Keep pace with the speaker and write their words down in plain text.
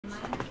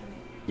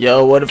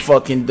Yo, what the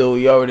fucking do?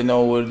 You already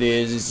know what it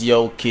is. It's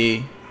Yo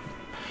Key.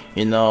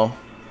 You know,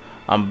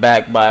 I'm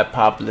back by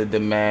popular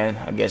demand.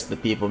 I guess the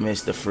people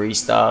missed the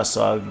freestyle,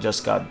 so I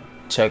just got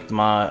checked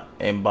my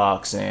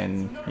inbox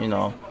and,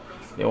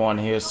 they want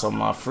to hear some of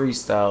my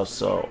freestyle,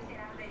 so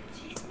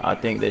I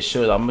think they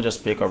should. I'm gonna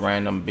just pick a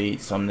random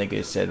beat. Some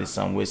nigga said it's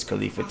some Wiz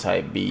Khalifa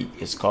type beat.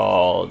 It's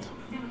called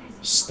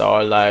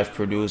Star Life,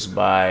 produced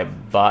by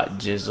Bot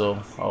Jizzle.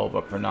 I hope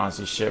I pronounce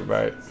this shit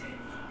right.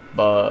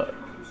 But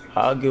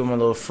I'll give him a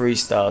little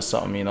freestyle,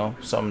 something,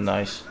 something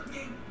nice.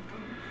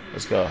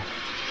 Let's go.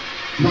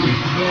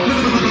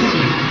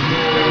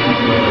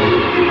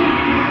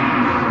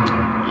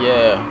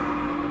 Yeah.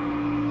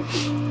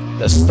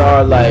 The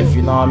Star Life,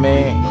 you know what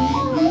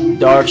I mean?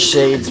 Dark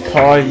shades,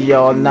 party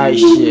all night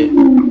shit.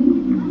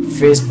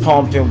 Fist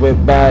pumping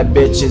with bad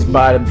bitches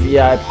by the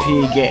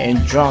VIP, getting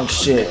drunk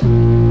shit.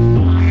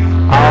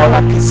 All I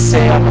can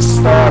say, I'm a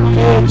star,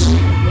 bitch.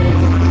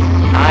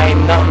 I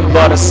ain't nothing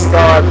but a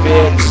star,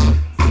 bitch.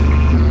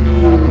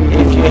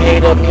 If you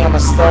hate on me, I'm a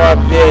star,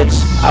 bitch.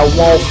 I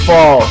won't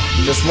fall,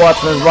 just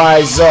watch me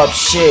rise up,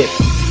 shit.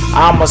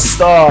 I'm a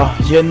star,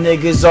 your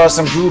niggas are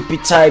some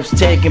groupie types,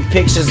 taking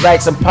pictures like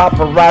some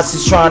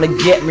paparazzi trying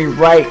to get me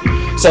right.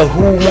 So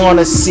who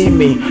wanna see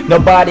me?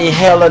 Nobody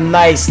hella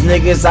nice,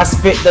 niggas. I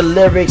spit the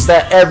lyrics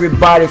that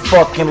everybody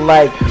fucking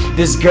like.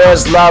 These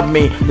girls love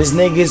me, these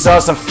niggas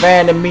are some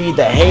fan of me.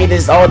 The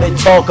haters, all they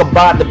talk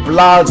about the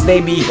blogs,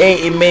 they be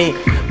hating me.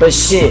 But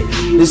shit,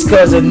 this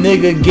cause a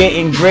nigga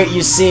getting great,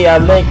 you see. I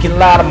link a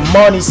lot of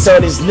money, so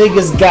these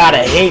niggas gotta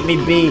hate me,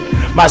 B.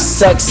 My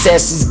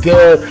success is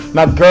good,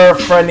 my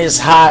girlfriend is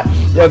hot,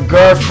 your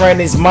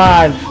girlfriend is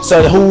mine,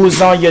 so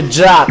who's on your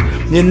job?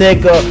 You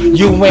nigga,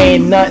 you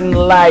ain't nothing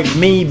like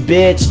me,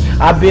 bitch.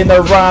 I been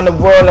around the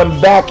world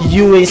and back,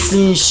 you ain't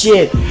seen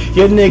shit.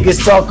 Your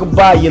niggas talk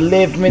about you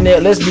living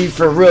it, let's be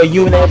for real.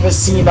 You never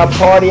seen a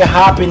party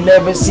hopping,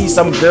 never see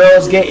some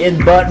girls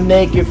getting butt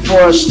naked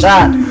for a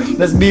shot.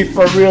 Let's be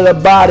for real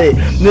about it.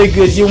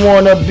 Niggas, you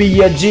wanna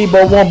be a G,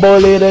 but one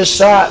bullet a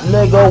shot.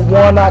 Nigga,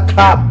 wanna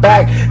cop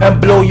back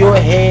and blow your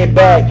head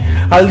back.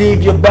 I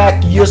leave your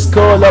back, your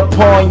skull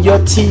upon your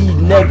teeth,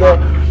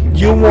 nigga.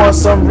 You want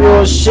some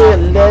real shit,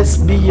 let's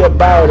be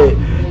about it.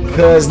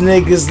 Cause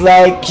niggas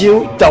like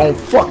you don't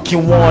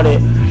fucking want it.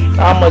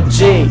 I'm a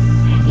G,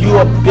 you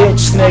a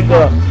bitch,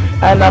 nigga.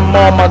 And I'm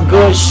on my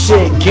good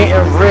shit,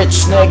 getting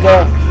rich,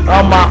 nigga.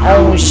 On my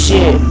own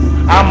shit,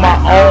 I'm my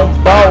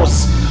own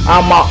boss.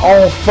 I'm my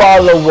own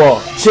follower,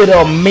 to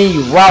the me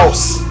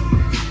Rouse.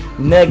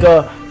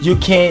 Nigga, you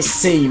can't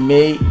see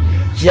me.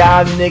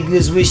 Y'all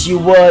niggas wish you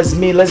was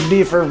me. Let's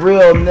be for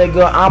real,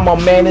 nigga. I'm a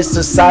man in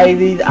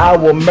society. I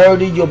will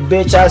murder your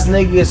bitch ass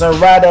niggas and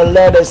write a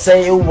letter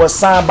say it was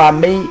signed by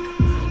me,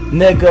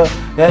 nigga.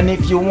 And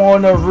if you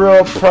want a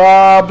real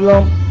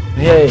problem,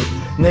 hey,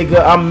 nigga,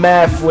 I'm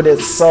math with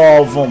it,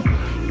 solve them.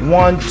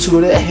 One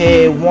to the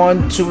head,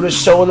 one to the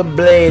shoulder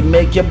blade.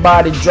 Make your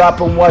body drop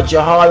and watch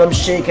your Harlem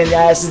shake and your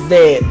ass is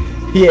dead.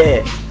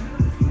 Yeah,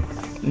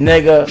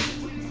 nigga.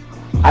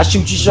 I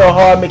shoot you so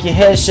hard, make your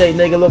head shake,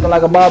 nigga, looking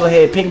like a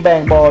bobblehead, ping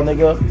bang ball,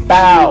 nigga.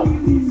 Bow.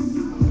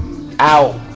 Out.